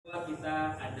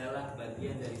kita adalah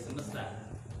bagian dari semesta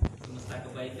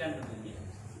kebaikan tentunya.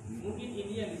 Mungkin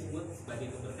ini yang disebut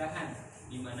sebagai keberkahan,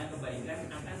 di mana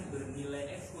kebaikan akan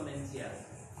bernilai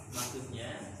eksponensial.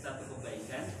 Maksudnya satu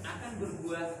kebaikan akan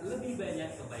berbuah lebih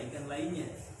banyak kebaikan lainnya.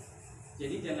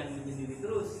 Jadi jangan menyendiri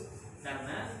terus,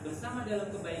 karena bersama dalam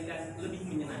kebaikan lebih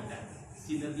menyenangkan.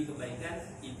 Sinergi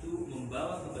kebaikan itu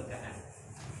membawa keberkahan.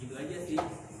 Itu aja sih.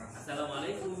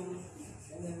 Assalamualaikum.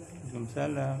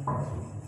 Waalaikumsalam.